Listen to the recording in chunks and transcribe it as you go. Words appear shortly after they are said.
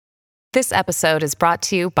This episode is brought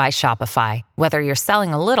to you by Shopify. Whether you're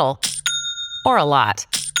selling a little or a lot,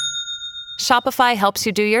 Shopify helps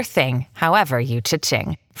you do your thing, however you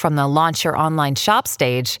cha-ching. From the launch your online shop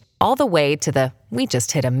stage, all the way to the we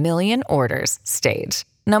just hit 1 million orders stage.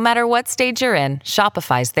 No matter what stage you're in,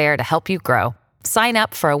 Shopify's there to help you grow. Sign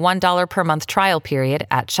up for a $1 per month trial period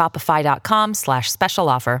at shopify.com/special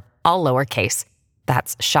offer, all lowercase.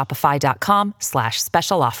 That's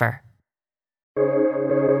shopify.com/special offer.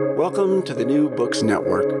 Welcome to the New Books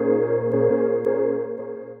Network.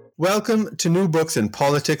 Welcome to New Books in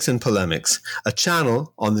Politics and Polemics, a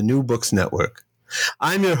channel on the New Books Network.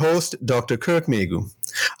 I'm your host, Dr. Kirk Megu.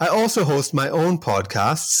 I also host my own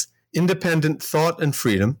podcasts, Independent Thought and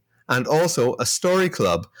Freedom, and also a story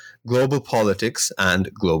club, Global Politics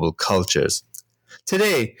and Global Cultures.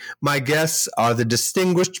 Today, my guests are the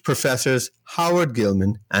distinguished professors Howard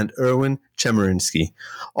Gilman and Erwin Chemerinsky,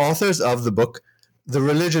 authors of the book The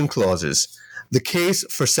Religion Clauses, The Case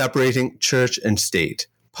for Separating Church and State,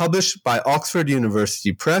 published by Oxford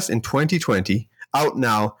University Press in 2020, out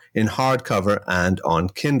now in hardcover and on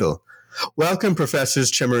Kindle. Welcome,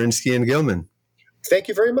 Professors Chemerinsky and Gilman. Thank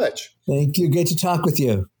you very much. Thank you. Great to talk with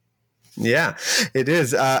you. Yeah, it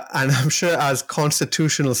is. And I'm sure as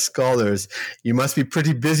constitutional scholars, you must be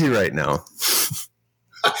pretty busy right now.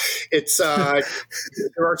 It's there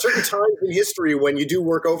are certain times in history when you do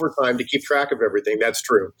work overtime to keep track of everything. That's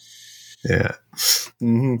true. Yeah.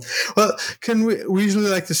 Mm-hmm. Well, we usually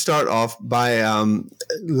like to start off by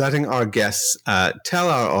letting our guests tell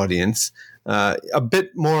our audience a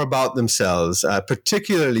bit more about themselves,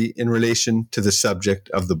 particularly in relation to the subject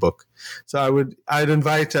of the book. So I'd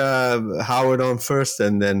invite Howard on first,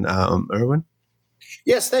 and then Erwin.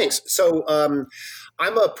 Yes, thanks. So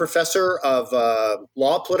I'm a professor of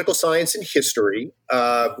law, political science, and history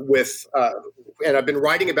and I've been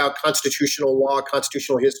writing about constitutional law,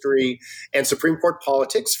 constitutional history, and Supreme Court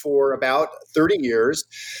politics for about 30 years.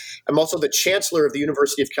 I'm also the chancellor of the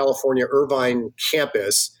University of California, Irvine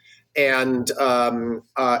campus, and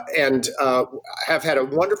have had a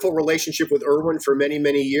wonderful relationship with Erwin for many,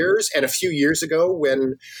 many years. And a few years ago,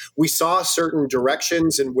 when we saw certain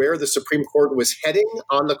directions and where the Supreme Court was heading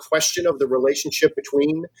on the question of the relationship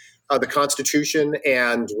between the Constitution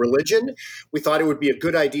and religion, we thought it would be a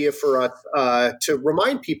good idea for us to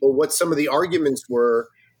remind people what some of the arguments were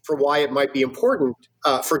for why it might be important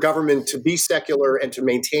for government to be secular and to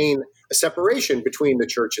maintain a separation between the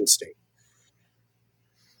church and state.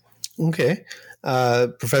 Okay.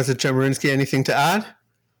 Professor Chemerinsky, anything to add?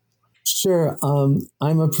 Sure.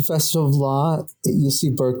 I'm a professor of law at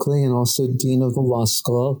UC Berkeley and also dean of the law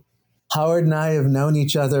school. Howard and I have known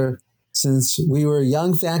each other since we were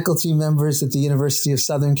young faculty members at the University of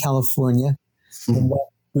Southern California. And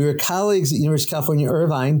we were colleagues at University of California,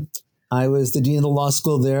 Irvine. I was the dean of the law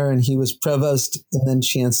school there, and he was provost and then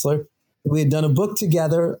chancellor. We had done a book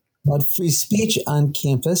together about free speech on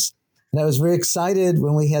campus. And I was very excited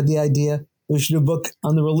when we had the idea we should do a book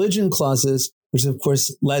on the religion clauses, which of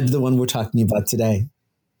course led to the one we're talking about today.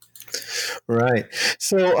 Right.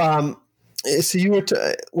 So you were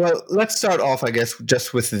well, let's start off, I guess,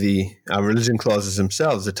 just with the religion clauses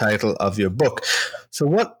themselves, the title of your book. So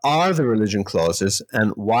what are the religion clauses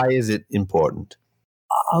and why is it important?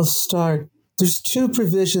 I'll start. There's two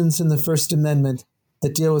provisions in the First Amendment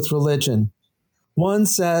that deal with religion. One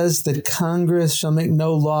says that Congress shall make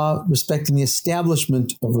no law respecting the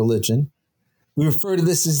establishment of religion. We refer to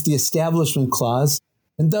this as the Establishment Clause.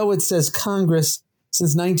 And though it says Congress,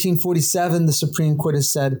 since 1947, the Supreme Court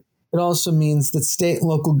has said it also means that state and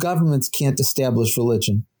local governments can't establish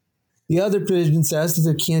religion. The other provision says that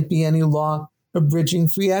there can't be any law abridging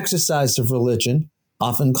free exercise of religion,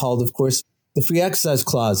 often called, of course, the Free Exercise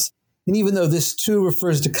Clause. And even though this too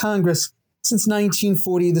refers to Congress, since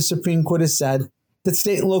 1940, the Supreme Court has said that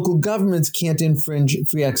state and local governments can't infringe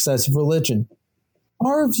free exercise of religion.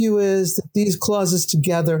 Our view is that these clauses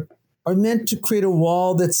together are meant to create a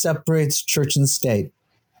wall that separates church and state.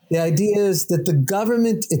 The idea is that the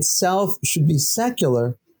government itself should be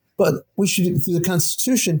secular, but we should, through the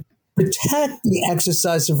Constitution, protect the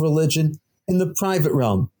exercise of religion in the private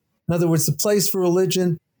realm. In other words, the place for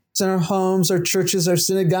religion is in our homes, our churches, our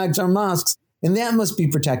synagogues, our mosques, and that must be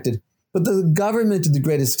protected. But the government, to the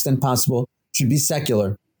greatest extent possible, should be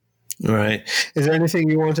secular. Right. Is there anything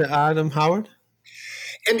you want to add, Howard?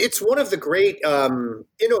 And it's one of the great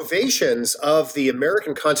innovations of the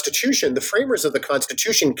American Constitution. The framers of the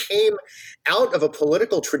Constitution came out of a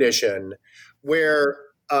political tradition where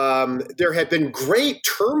there had been great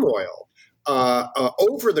turmoil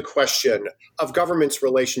over the question of government's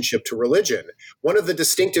relationship to religion. One of the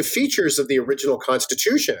distinctive features of the original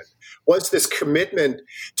Constitution was this commitment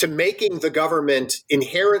to making the government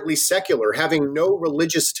inherently secular, having no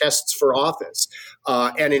religious tests for office,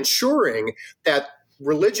 and ensuring that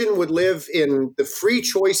religion would live in the free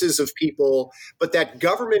choices of people, but that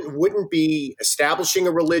government wouldn't be establishing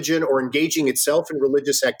a religion or engaging itself in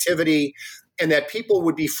religious activity, and that people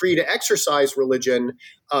would be free to exercise religion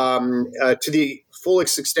to the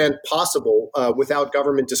fullest extent possible without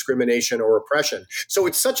government discrimination or oppression. So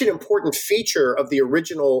it's such an important feature of the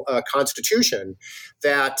original Constitution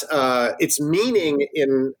that its meaning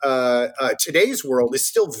in today's world is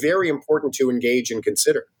still very important to engage and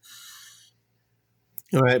consider.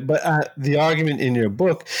 All right, but the argument in your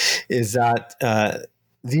book is that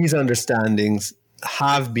these understandings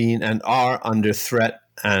have been and are under threat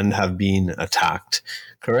and have been attacked,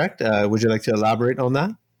 correct? Would you like to elaborate on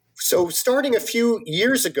that? So starting a few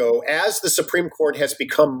years ago, as the Supreme Court has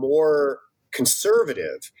become more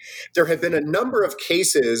conservative, there have been a number of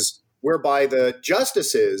cases whereby the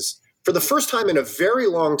justices, for the first time in a very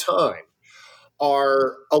long time,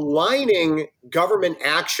 are aligning government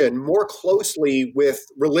action more closely with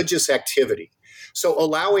religious activity. So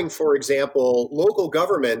allowing, for example, local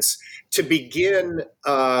governments to begin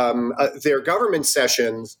their government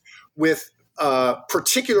sessions with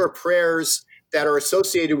particular prayers that are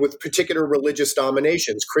associated with particular religious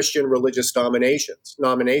nominations, Christian religious nominations,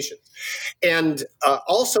 and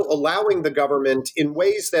also allowing the government in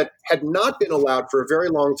ways that had not been allowed for a very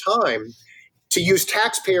long time to use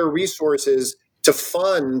taxpayer resources to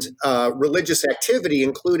fund religious activity,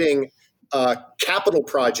 including capital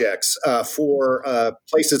projects for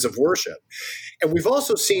places of worship. And we've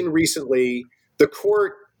also seen recently the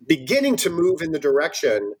court beginning to move in the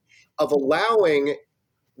direction of allowing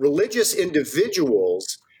religious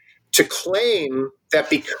individuals to claim that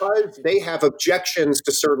because they have objections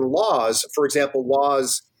to certain laws, for example,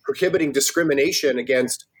 laws prohibiting discrimination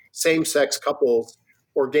against same-sex couples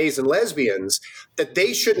or gays and lesbians, that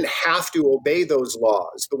they shouldn't have to obey those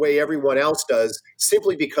laws the way everyone else does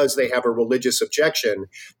simply because they have a religious objection.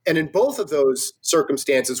 And in both of those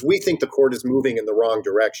circumstances, we think the court is moving in the wrong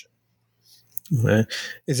direction. Okay.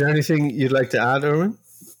 Is there anything you'd like to add, Erwin?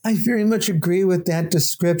 I very much agree with that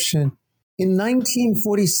description. In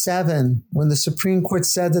 1947, when the Supreme Court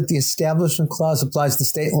said that the Establishment Clause applies to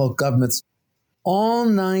state and local governments, all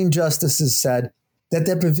 9 justices said that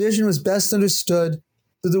that provision was best understood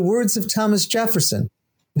through the words of Thomas Jefferson.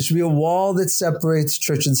 There should be a wall that separates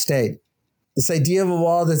church and state. This idea of a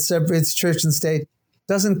wall that separates church and state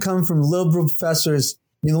doesn't come from liberal professors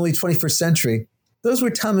in the early 21st century. Those were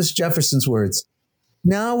Thomas Jefferson's words.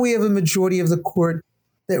 Now we have a majority of the court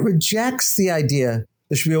that rejects the idea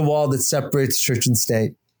there should be a wall that separates church and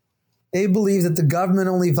state. They believe that the government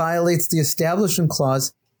only violates the Establishment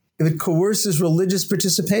Clause if it coerces religious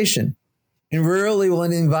participation, and rarely will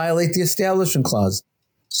anything violate the Establishment Clause.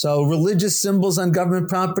 So religious symbols on government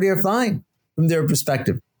property are fine from their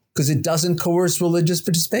perspective because it doesn't coerce religious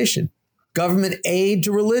participation. Government aid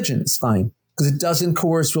to religion is fine because it doesn't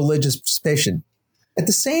coerce religious participation. At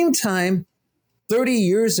the same time, 30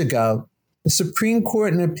 years ago, the Supreme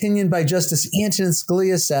Court, in an opinion by Justice Antonin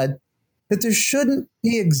Scalia, said that there shouldn't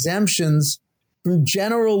be exemptions from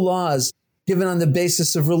general laws given on the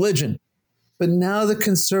basis of religion. But now the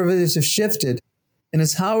conservatives have shifted, and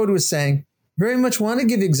as Howard was saying, very much want to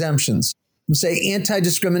give exemptions from, say,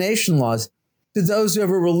 anti-discrimination laws to those who have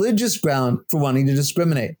a religious ground for wanting to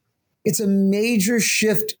discriminate. It's a major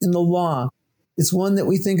shift in the law. It's one that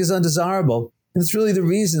we think is undesirable, and it's really the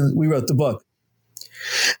reason we wrote the book.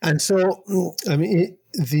 And so, I mean,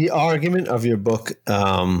 the argument of your book,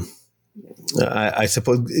 I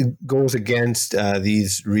suppose, it goes against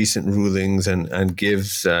these recent rulings and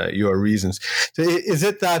gives your reasons. So is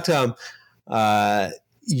it that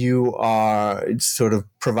you are sort of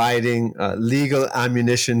providing legal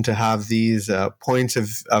ammunition to have these points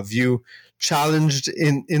of view challenged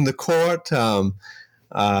in the court?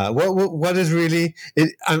 What is really?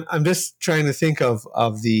 I'm just trying to think of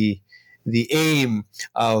the aim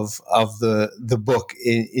of the book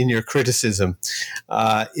in your criticism.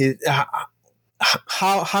 How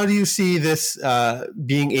do you see this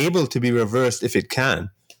being able to be reversed if it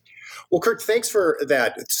can? Well, Kirk, thanks for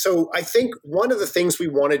that. So I think one of the things we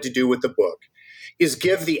wanted to do with the book is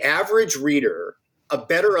give the average reader a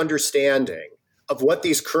better understanding of what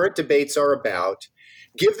these current debates are about,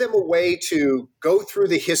 give them a way to go through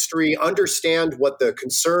the history, understand what the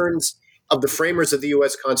concerns of the framers of the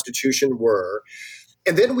U.S. Constitution were,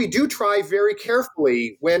 And then we do try very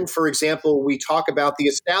carefully when, for example, we talk about the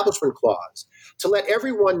Establishment Clause to let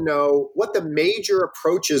everyone know what the major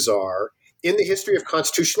approaches are in the history of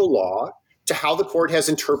constitutional law to how the court has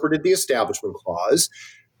interpreted the Establishment Clause,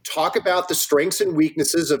 talk about the strengths and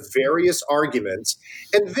weaknesses of various arguments,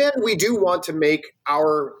 and then we do want to make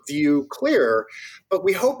our view clear. But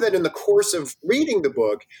we hope that in the course of reading the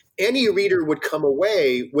book, any reader would come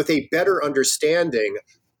away with a better understanding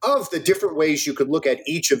of the different ways you could look at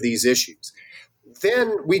each of these issues.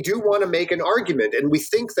 Then we do want to make an argument, and we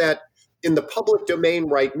think that in the public domain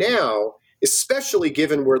right now, especially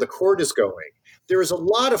given where the court is going, there is a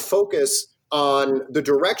lot of focus on the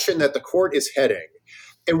direction that the court is heading.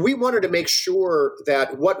 And we wanted to make sure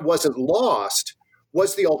that what wasn't lost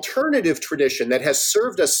was the alternative tradition that has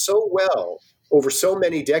served us so well over so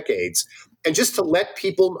many decades. And just to let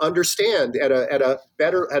people understand at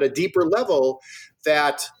a deeper level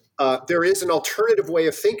that there is an alternative way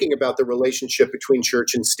of thinking about the relationship between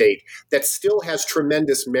church and state that still has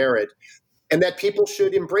tremendous merit, and that people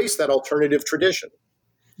should embrace that alternative tradition.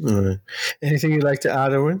 All right. Anything you'd like to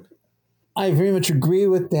add, Owen? I very much agree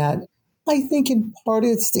with that. I think in part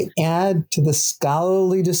it's to add to the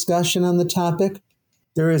scholarly discussion on the topic.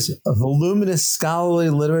 There is a voluminous scholarly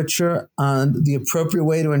literature on the appropriate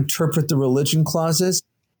way to interpret the religion clauses.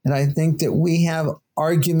 And I think that we have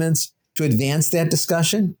arguments to advance that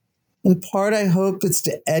discussion. In part, I hope it's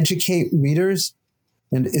to educate readers,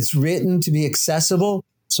 and it's written to be accessible.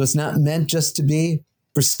 So it's not meant just to be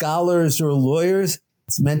for scholars or lawyers.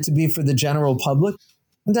 It's meant to be for the general public.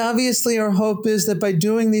 And obviously, our hope is that by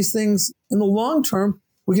doing these things in the long term,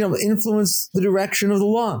 we can influence the direction of the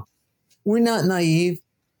law. We're not naive.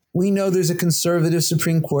 We know there's a conservative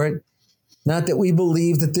Supreme Court. Not that we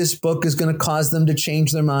believe that this book is going to cause them to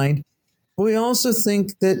change their mind. But we also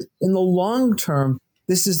think that in the long term,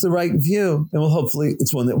 this is the right view, and hopefully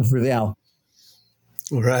it's one that will prevail.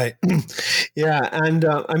 Right. Yeah. And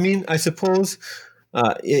I suppose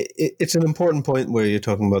it's an important point where you're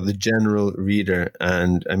talking about the general reader.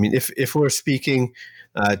 And I mean, if we're speaking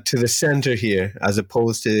to the center here, as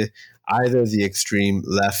opposed to either the extreme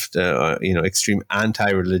left, extreme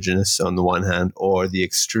anti-religionists on the one hand, or the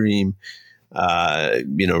extreme,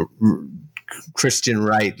 Christian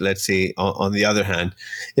right, let's say, on the other hand,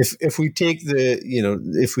 if we take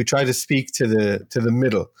if we try to speak to the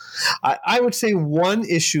middle, I would say one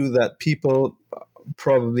issue that people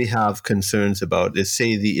probably have concerns about is,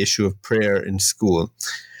 say, the issue of prayer in school.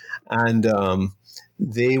 And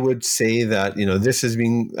they would say that, this has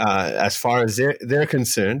been, as far as they're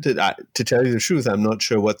concerned, to tell you the truth, I'm not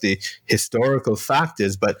sure what the historical fact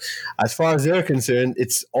is, but as far as they're concerned,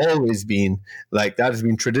 it's always been like that. Has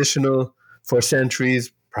been traditional for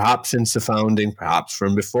centuries, perhaps since the founding, perhaps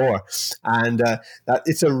from before. And that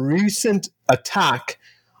it's a recent attack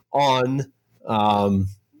on the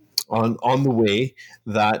way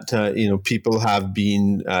that people have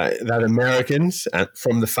been, that Americans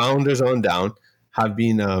from the founders on down have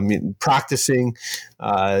been practicing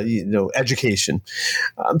education.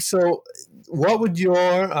 So what would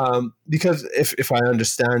your because if I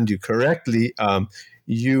understand you correctly,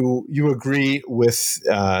 you agree with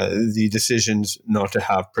the decisions not to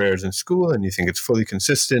have prayers in school, and you think it's fully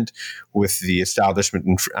consistent with the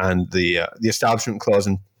establishment and the Establishment Clause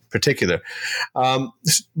in particular.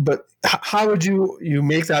 But how would you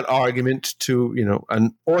make that argument to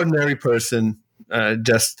an ordinary person,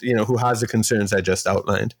 who has the concerns I just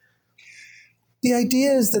outlined? The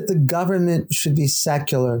idea is that the government should be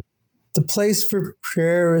secular. The place for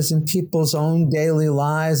prayer is in people's own daily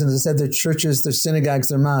lives, and as I said, their churches, their synagogues,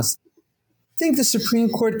 their mosques. I think the Supreme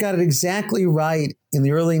Court got it exactly right in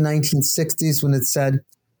the early 1960s when it said,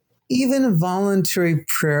 even voluntary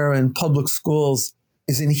prayer in public schools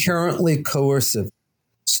is inherently coercive.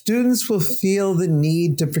 Students will feel the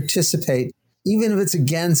need to participate, even if it's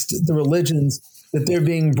against the religions that they're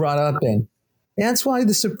being brought up in. That's why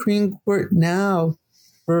the Supreme Court now,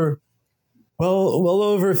 for well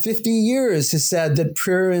over 50 years, has said that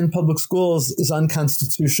prayer in public schools is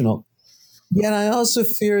unconstitutional. Yet I also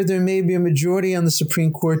fear there may be a majority on the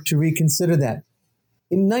Supreme Court to reconsider that.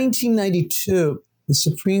 In 1992, the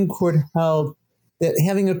Supreme Court held that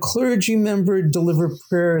having a clergy member deliver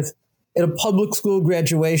prayers at a public school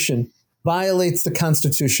graduation violates the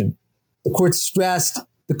Constitution. The court stressed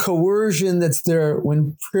the coercion that's there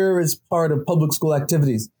when prayer is part of public school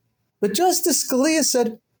activities. But Justice Scalia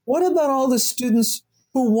said, what about all the students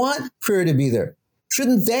who want prayer to be there?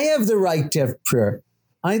 Shouldn't they have the right to have prayer?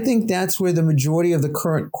 I think that's where the majority of the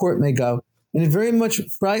current court may go. And it very much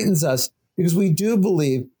frightens us because we do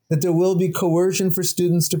believe that there will be coercion for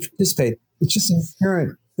students to participate. It's just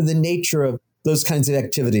inherent to the nature of those kinds of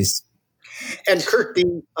activities. And Kurt,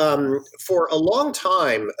 for a long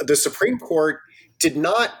time, the Supreme Court did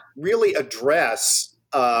not really address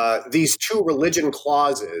these two religion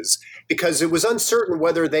clauses because it was uncertain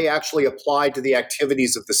whether they actually applied to the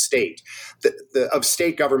activities of the state, of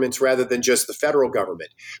state governments rather than just the federal government.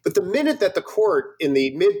 But the minute that the court in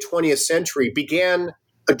the mid-20th century began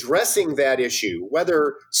addressing that issue,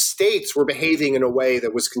 whether states were behaving in a way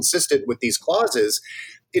that was consistent with these clauses,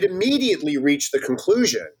 it immediately reached the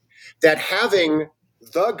conclusion that having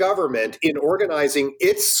the government in organizing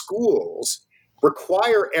its schools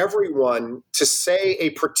require everyone to say a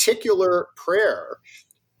particular prayer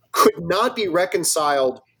could not be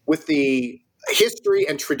reconciled with the history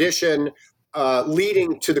and tradition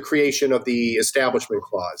leading to the creation of the Establishment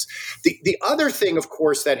Clause. The other thing, of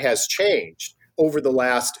course, that has changed over the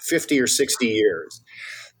last 50 or 60 years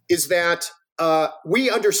is that we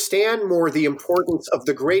understand more the importance of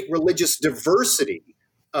the great religious diversity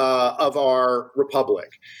of our republic.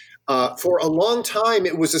 For a long time,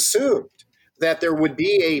 it was assumed that there would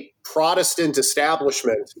be a Protestant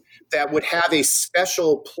establishment that would have a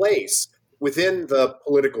special place within the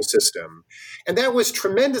political system. And that was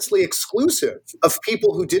tremendously exclusive of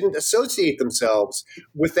people who didn't associate themselves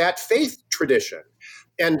with that faith tradition.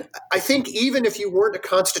 And I think even if you weren't a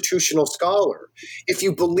constitutional scholar, if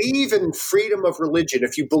you believe in freedom of religion,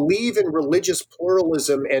 if you believe in religious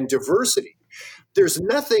pluralism and diversity, there's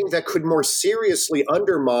nothing that could more seriously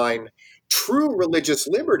undermine true religious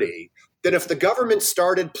liberty than if the government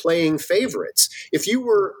started playing favorites. If you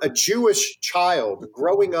were a Jewish child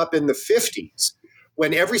growing up in the 50s,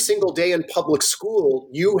 when every single day in public school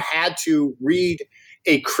you had to read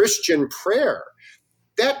a Christian prayer,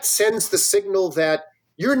 that sends the signal that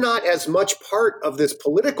you're not as much part of this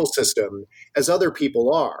political system as other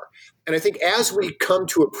people are. And I think as we come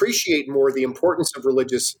to appreciate more the importance of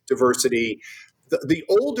religious diversity, the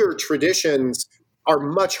older traditions are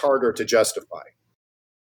much harder to justify.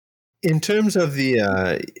 In terms of the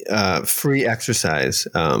free exercise,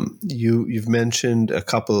 you've mentioned a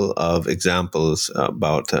couple of examples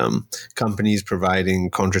about companies providing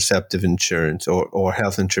contraceptive insurance or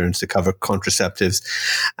health insurance to cover contraceptives.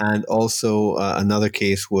 And also another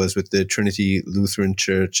case was with the Trinity Lutheran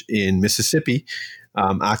Church in Mississippi,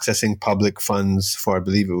 accessing public funds for, I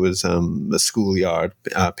believe it was a schoolyard,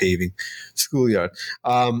 paving schoolyard.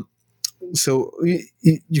 So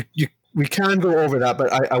we can go over that,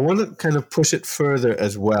 but I want to kind of push it further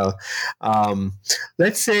as well.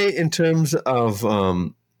 Let's say in terms of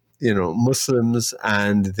Muslims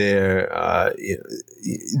and they're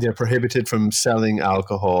prohibited from selling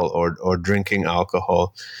alcohol or drinking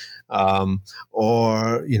alcohol,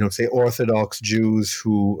 or say Orthodox Jews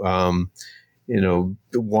who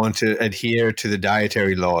want to adhere to the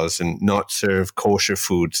dietary laws and not serve kosher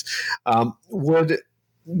foods. Would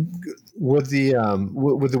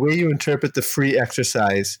the way you interpret the free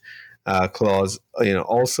exercise clause,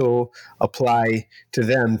 also apply to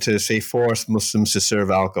them to say force Muslims to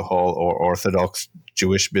serve alcohol or Orthodox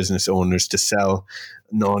Jewish business owners to sell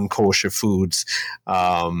non-kosher foods,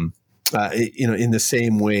 in the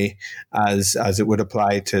same way as it would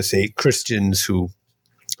apply to say Christians who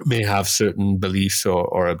may have certain beliefs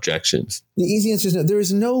or objections? The easy answer is no. There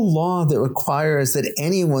is no law that requires that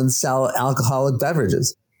anyone sell alcoholic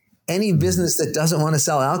beverages. Any business that doesn't want to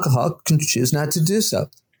sell alcohol can choose not to do so.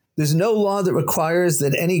 There's no law that requires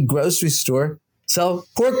that any grocery store sell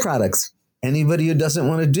pork products. Anybody who doesn't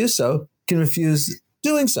want to do so can refuse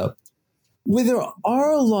doing so. Where there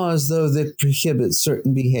are laws, though, that prohibit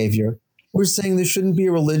certain behavior, we're saying there shouldn't be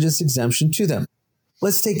a religious exemption to them.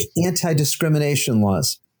 Let's take anti-discrimination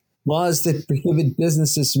laws. Laws that prohibit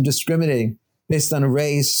businesses from discriminating based on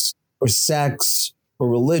race or sex or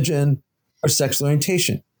religion or sexual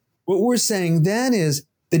orientation. What we're saying then is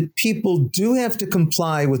that people do have to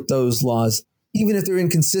comply with those laws, even if they're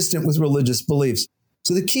inconsistent with religious beliefs.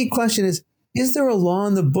 So the key question is there a law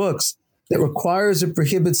in the books that requires or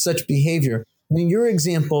prohibits such behavior? I mean, your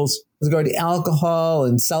examples with regard to alcohol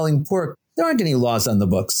and selling pork, there aren't any laws on the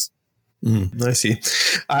books. I see.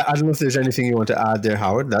 I don't know if there's anything you want to add there,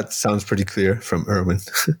 Howard. That sounds pretty clear from Erwin.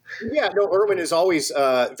 Yeah, no, Erwin is always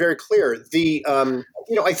very clear.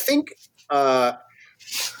 I think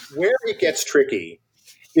where it gets tricky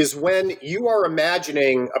is when you are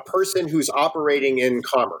imagining a person who's operating in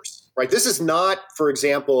commerce, right? This is not, for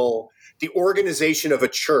example, the organization of a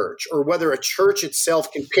church, or whether a church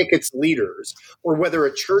itself can pick its leaders, or whether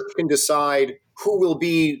a church can decide who will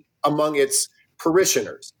be among its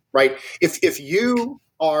parishioners. Right? If you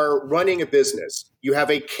are running a business, you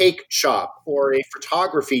have a cake shop or a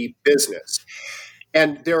photography business,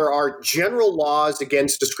 And there are general laws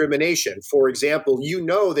against discrimination. For example, you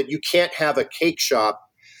know that you can't have a cake shop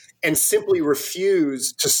and simply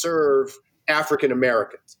refuse to serve African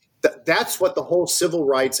Americans. That's what the whole civil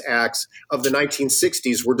rights acts of the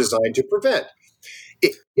 1960s were designed to prevent.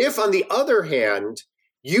 If, on the other hand,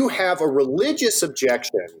 you have a religious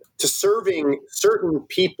objection to serving certain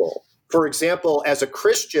people, for example, as a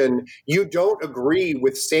Christian, you don't agree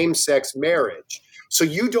with same-sex marriage, so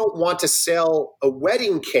you don't want to sell a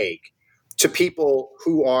wedding cake to people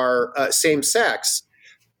who are same-sex,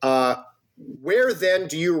 where then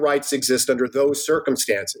do your rights exist under those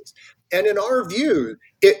circumstances? And in our view,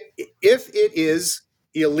 if it is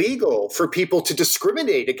illegal for people to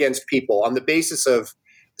discriminate against people on the basis of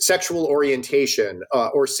sexual orientation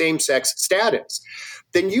or same-sex status,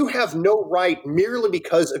 then you have no right merely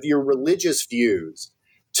because of your religious views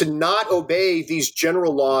to not obey these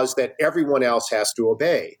general laws that everyone else has to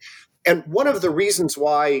obey. And one of the reasons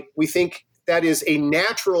why we think that is a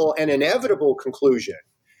natural and inevitable conclusion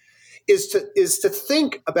is to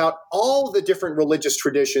think about all the different religious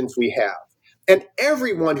traditions we have. And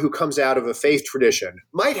everyone who comes out of a faith tradition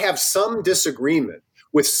might have some disagreement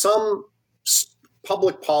with some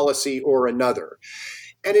public policy or another.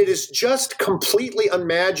 And it is just completely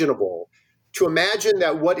unimaginable to imagine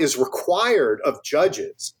that what is required of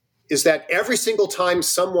judges is that every single time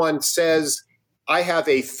someone says, I have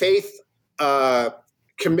a faith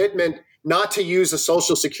commitment not to use a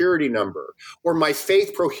social security number, or my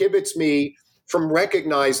faith prohibits me from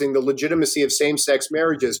recognizing the legitimacy of same-sex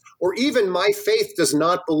marriages, or even my faith does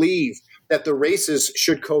not believe that the races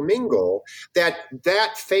should commingle, that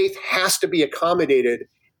faith has to be accommodated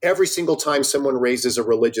every single time someone raises a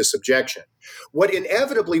religious objection. What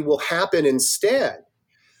inevitably will happen instead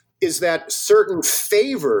is that certain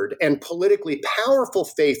favored and politically powerful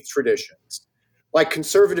faith traditions, like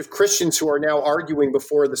conservative Christians who are now arguing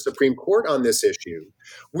before the Supreme Court on this issue,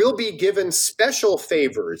 will be given special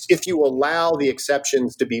favors if you allow the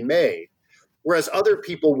exceptions to be made, whereas other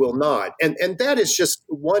people will not. And that is just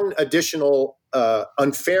one additional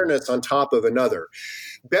unfairness on top of another.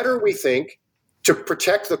 Better, we think, to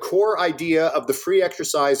protect the core idea of the free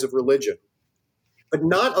exercise of religion, but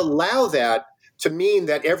not allow that to mean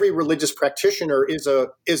that every religious practitioner is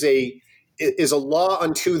a law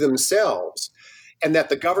unto themselves, and that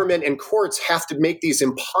the government and courts have to make these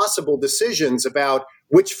impossible decisions about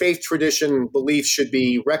which faith tradition beliefs should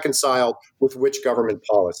be reconciled with which government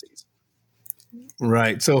policies.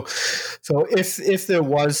 Right. So if there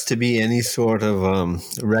was to be any sort of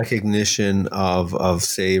recognition of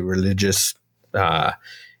say religious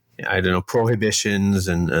prohibitions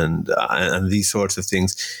and these sorts of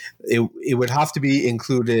things, it would have to be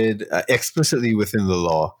included explicitly within the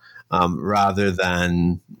law, rather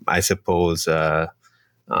than, I suppose,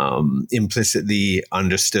 implicitly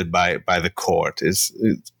understood by the court.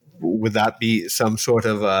 Would that be some sort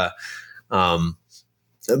of a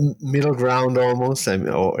middle ground almost?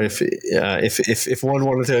 Or if one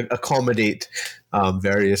wanted to accommodate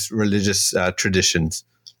various religious traditions?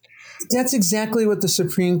 That's exactly what the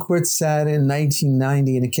Supreme Court said in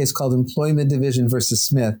 1990 in a case called Employment Division versus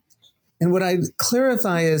Smith. And what I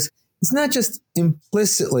clarify is, it's not just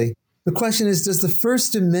implicitly. The question is, does the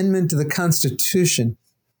First Amendment to the Constitution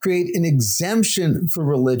create an exemption for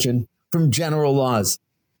religion from general laws?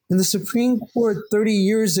 And the Supreme Court 30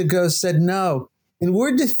 years ago said no. And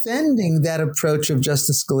we're defending that approach of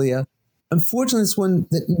Justice Scalia. Unfortunately, it's one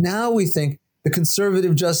that now we think the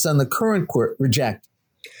conservative justices on the current court reject.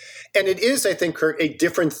 And it is, I think, Kurt, a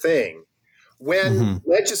different thing when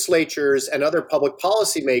legislatures and other public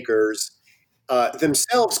policymakers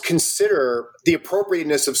themselves consider the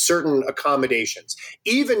appropriateness of certain accommodations.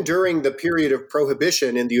 Even during the period of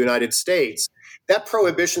prohibition in the United States, that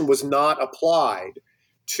prohibition was not applied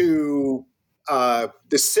to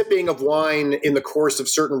the sipping of wine in the course of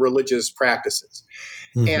certain religious practices.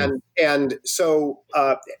 And so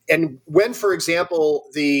when, for example,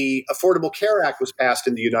 the Affordable Care Act was passed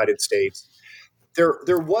in the United States,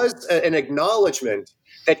 there was an acknowledgement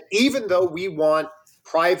that even though we want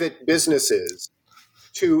private businesses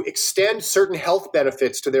to extend certain health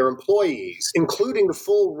benefits to their employees, including the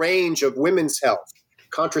full range of women's health,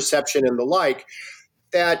 contraception, and the like,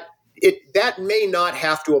 that may not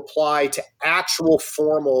have to apply to actual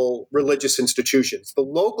formal religious institutions. The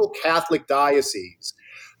local Catholic diocese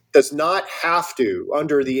does not have to,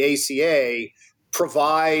 under the ACA,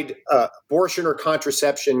 provide abortion or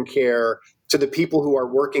contraception care to the people who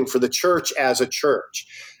are working for the church as a church.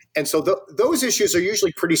 And so those issues are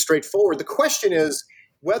usually pretty straightforward. The question is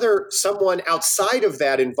whether someone outside of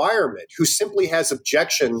that environment who simply has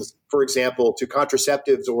objections, for example, to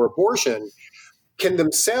contraceptives or abortion, can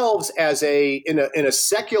themselves, as in a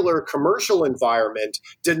secular commercial environment,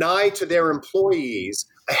 deny to their employees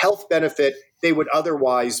a health benefit they would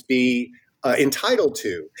otherwise be entitled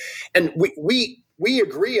to. And we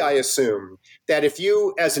agree, I assume, that if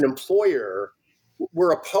you, as an employer,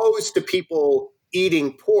 were opposed to people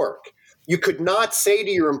eating pork, you could not say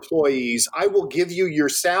to your employees, I will give you your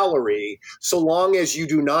salary so long as you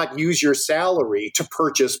do not use your salary to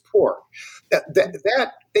purchase pork.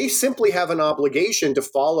 That they simply have an obligation to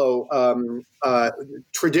follow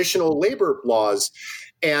traditional labor laws.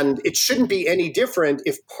 And it shouldn't be any different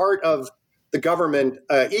if part of the government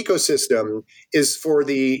ecosystem is for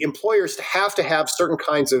the employers to have certain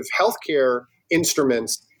kinds of healthcare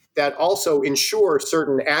instruments that also ensure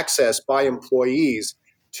certain access by employees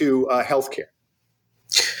to healthcare.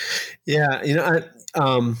 Yeah,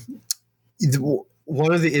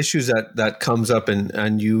 one of the issues that comes up,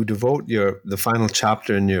 and you devote the final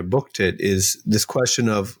chapter in your book to it, is this question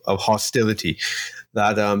of hostility.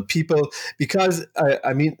 That people, because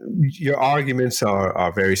I mean, your arguments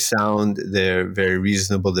are very sound, they're very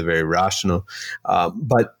reasonable, they're very rational,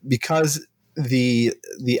 but because the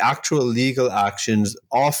actual legal actions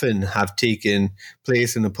often have taken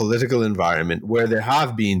place in a political environment where there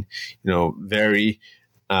have been, very,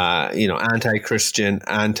 anti-Christian,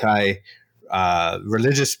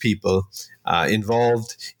 religious people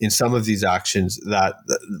involved in some of these actions,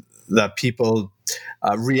 that people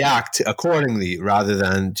react accordingly rather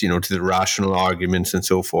than to the rational arguments and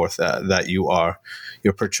so forth that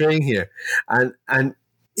you're portraying here, and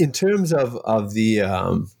in terms of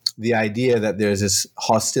the idea that there's this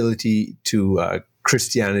hostility to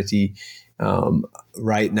Christianity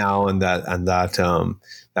right now, and that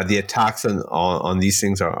the attacks on these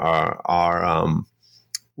things are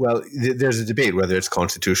well, there's a debate whether it's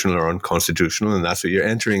constitutional or unconstitutional, and that's what you're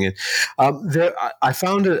entering in. I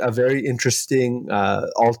found a very interesting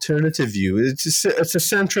alternative view. It's a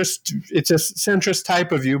centrist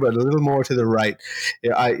type of view, but a little more to the right.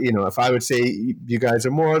 If I would say you guys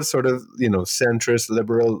are more sort of centrist,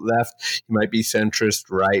 liberal, left, you might be centrist,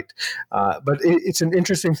 right. But it's an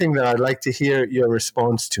interesting thing that I'd like to hear your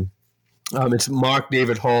response to. It's Mark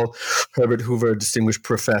David Hall, Herbert Hoover Distinguished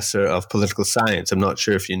Professor of Political Science. I'm not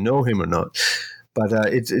sure if you know him or not, but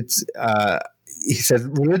he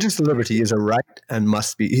said religious liberty is a right and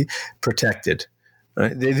must be protected.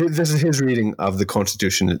 Right? This is his reading of the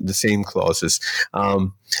Constitution, the same clauses. The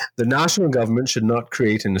national government should not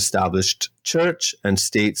create an established church, and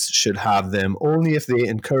states should have them only if they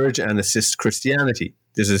encourage and assist Christianity.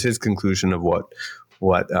 This is his conclusion of what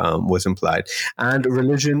was implied. And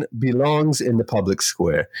religion belongs in the public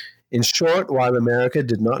square. In short, while America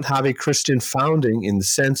did not have a Christian founding in the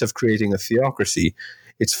sense of creating a theocracy,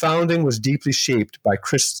 its founding was deeply shaped by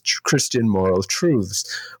Christian moral truths.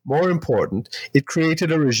 More important, it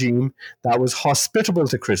created a regime that was hospitable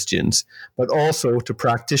to Christians, but also to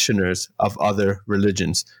practitioners of other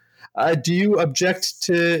religions. Do you object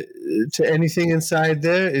to anything inside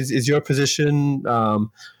there? Is your position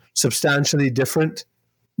substantially different?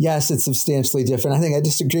 Yes, it's substantially different. I think I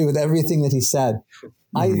disagree with everything that he said.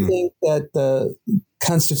 Mm-hmm. I think that the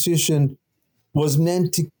Constitution was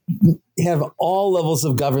meant to have all levels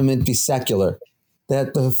of government be secular.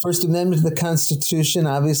 That the First Amendment to the Constitution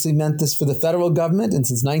obviously meant this for the federal government, and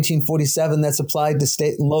since 1947, that's applied to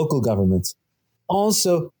state and local governments.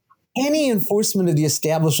 Also, any enforcement of the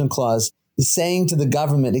Establishment Clause is saying to the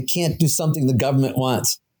government it can't do something the government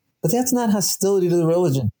wants. But that's not hostility to the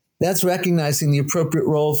religion. That's recognizing the appropriate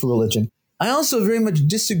role for religion. I also very much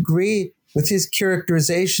disagree with his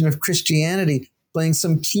characterization of Christianity playing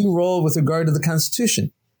some key role with regard to the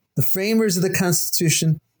Constitution. The framers of the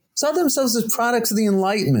Constitution saw themselves as products of the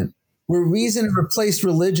Enlightenment, where reason had replaced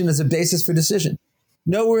religion as a basis for decision.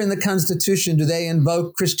 Nowhere in the Constitution do they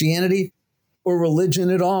invoke Christianity or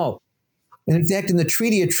religion at all. And in fact, in the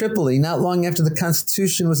Treaty of Tripoli, not long after the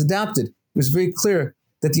Constitution was adopted, it was very clear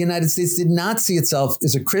that the United States did not see itself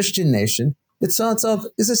as a Christian nation. It saw itself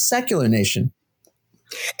as a secular nation.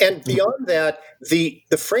 And beyond that, the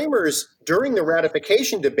framers during the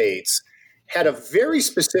ratification debates had a very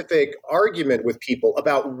specific argument with people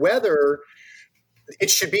about whether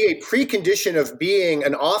it should be a precondition of being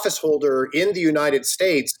an office holder in the United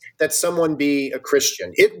States that someone be a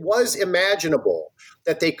Christian. It was imaginable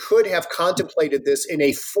that they could have contemplated this in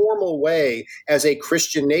a formal way as a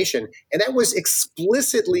Christian nation, and that was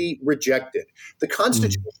explicitly rejected. The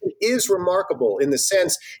Constitution is remarkable in the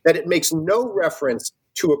sense that it makes no reference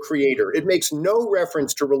to a creator. It makes no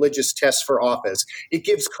reference to religious tests for office. It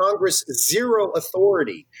gives Congress zero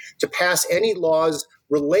authority to pass any laws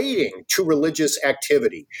relating to religious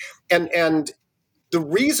activity. And The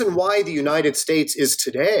reason why the United States is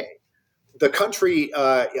today the country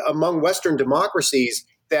among Western democracies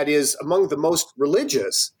that is among the most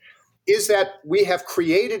religious is that we have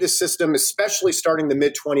created a system, especially starting the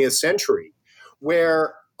mid-20th century,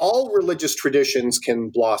 where all religious traditions can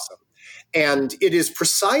blossom. And it is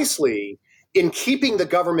precisely in keeping the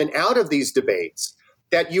government out of these debates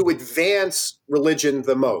that you advance religion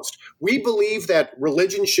the most. We believe that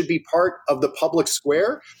religion should be part of the public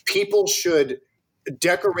square. People should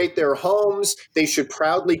decorate their homes. They should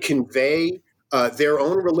proudly convey their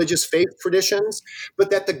own religious faith traditions, but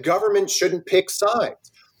that the government shouldn't pick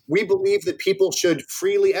sides. We believe that people should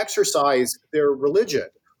freely exercise their religion,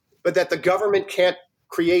 but that the government can't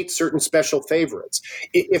create certain special favorites.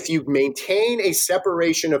 If you maintain a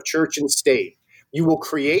separation of church and state, you will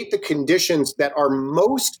create the conditions that are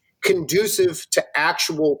most conducive to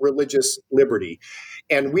actual religious liberty.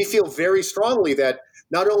 And we feel very strongly that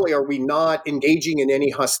not only are we not engaging in any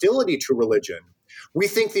hostility to religion, we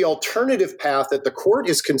think the alternative path that the court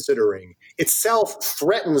is considering itself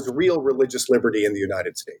threatens real religious liberty in the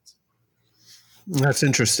United States. That's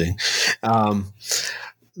interesting.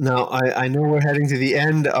 Now, I know we're heading to the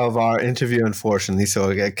end of our interview, unfortunately,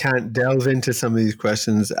 so I can't delve into some of these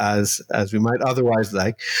questions as we might otherwise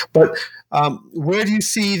like. But where do you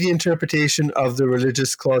see the interpretation of the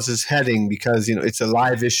religious clauses heading? Because, it's a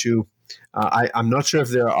live issue. I'm not sure if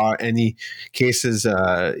there are any cases,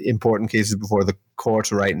 important cases before the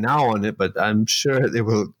court right now on it, but I'm sure they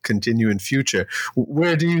will continue in future.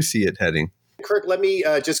 Where do you see it heading? Kirk, let me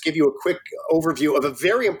just give you a quick overview of a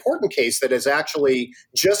very important case that has actually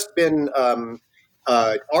just been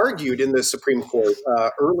argued in the Supreme Court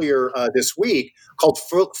earlier this week, called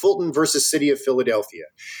Fulton versus City of Philadelphia.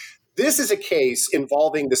 This is a case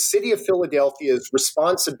involving the City of Philadelphia's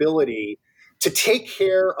responsibility to take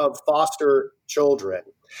care of foster children.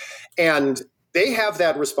 And they have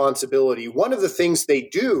that responsibility. One of the things they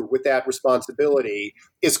do with that responsibility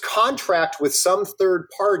is contract with some third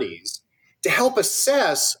parties to help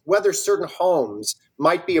assess whether certain homes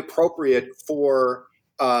might be appropriate for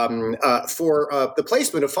the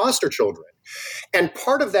placement of foster children. And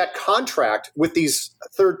part of that contract with these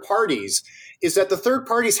third parties is that the third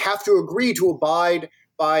parties have to agree to abide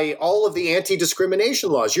by all of the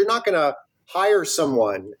anti-discrimination laws. You're not going to hire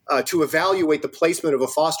someone to evaluate the placement of a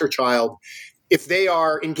foster child if they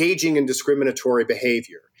are engaging in discriminatory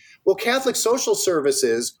behavior. Well, Catholic Social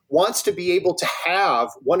Services wants to be able to have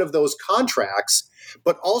one of those contracts,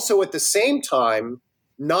 but also at the same time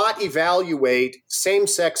not evaluate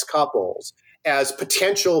same-sex couples as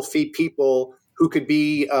potential people who could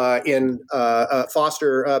be in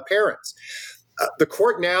foster parents. The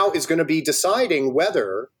court now is going to be deciding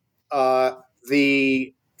whether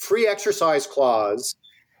the free exercise clause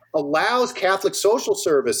allows Catholic Social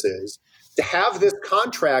Services to have this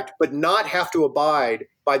contract but not have to abide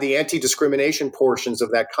by the anti-discrimination portions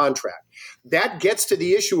of that contract. That gets to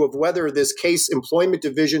the issue of whether this case, Employment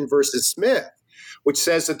Division versus Smith, which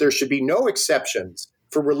says that there should be no exceptions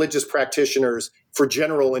for religious practitioners for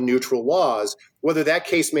general and neutral laws, whether that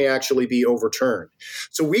case may actually be overturned.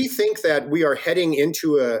 So we think that we are heading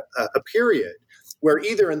into a period where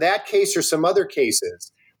either in that case or some other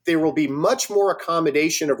cases, there will be much more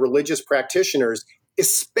accommodation of religious practitioners,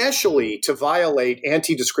 especially to violate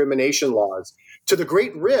anti-discrimination laws, to the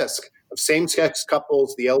great risk of same-sex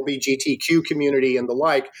couples, the LGBTQ community, and the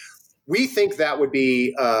like. We think that would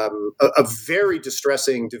be a very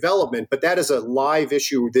distressing development, but that is a live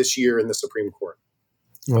issue this year in the Supreme Court.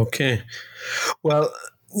 Okay. Well,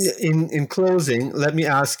 in closing, let me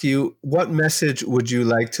ask you, what message would you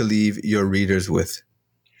like to leave your readers with?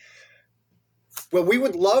 Well, we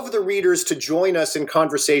would love the readers to join us in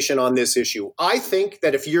conversation on this issue. I think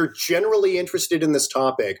that if you're generally interested in this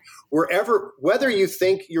topic, whether you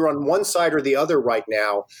think you're on one side or the other right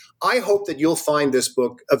now, I hope that you'll find this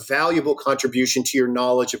book a valuable contribution to your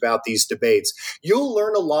knowledge about these debates. You'll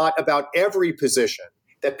learn a lot about every position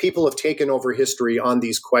that people have taken over history on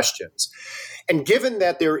these questions. And given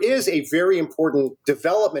that there is a very important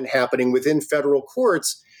development happening within federal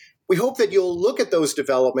courts, we hope that you'll look at those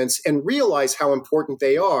developments and realize how important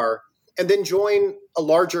they are, and then join a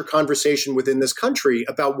larger conversation within this country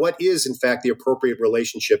about what is, in fact, the appropriate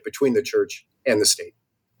relationship between the church and the state.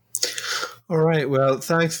 All right. Well,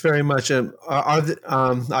 thanks very much.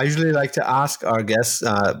 I usually like to ask our guests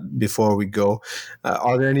before we go,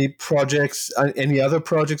 are there any projects, any other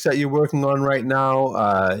projects that you're working on right now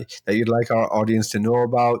that you'd like our audience to know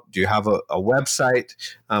about? Do you have a website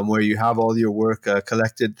where you have all your work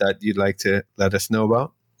collected that you'd like to let us know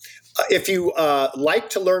about? If you like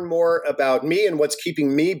to learn more about me and what's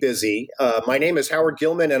keeping me busy, my name is Howard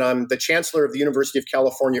Gilman, and I'm the Chancellor of the University of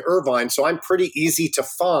California, Irvine, so I'm pretty easy to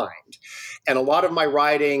find. And a lot of my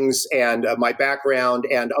writings and my background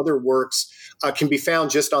and other works can be found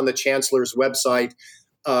just on the Chancellor's website.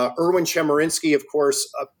 Erwin Chemerinsky, of course,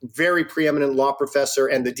 a very preeminent law professor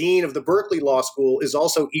and the dean of the Berkeley Law School, is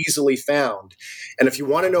also easily found. And if you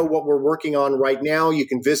want to know what we're working on right now, you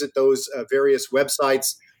can visit those various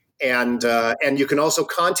websites. And you can also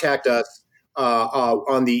contact us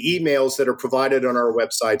on the emails that are provided on our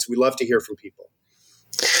websites. We love to hear from people.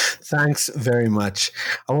 Thanks very much.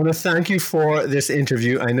 I want to thank you for this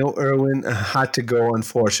interview. I know Erwin had to go,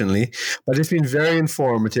 unfortunately, but it's been very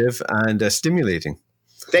informative and stimulating.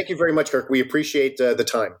 Thank you very much, Kirk. We appreciate the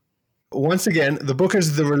time. Once again, the book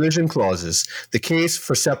is The Religion Clauses, The Case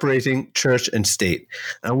for Separating Church and State.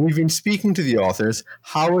 And we've been speaking to the authors,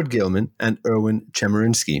 Howard Gilman and Erwin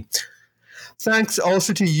Chemerinsky. Thanks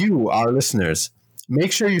also to you, our listeners.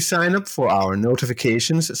 Make sure you sign up for our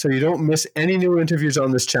notifications so you don't miss any new interviews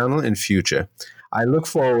on this channel in future. I look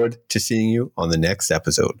forward to seeing you on the next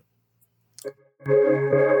episode.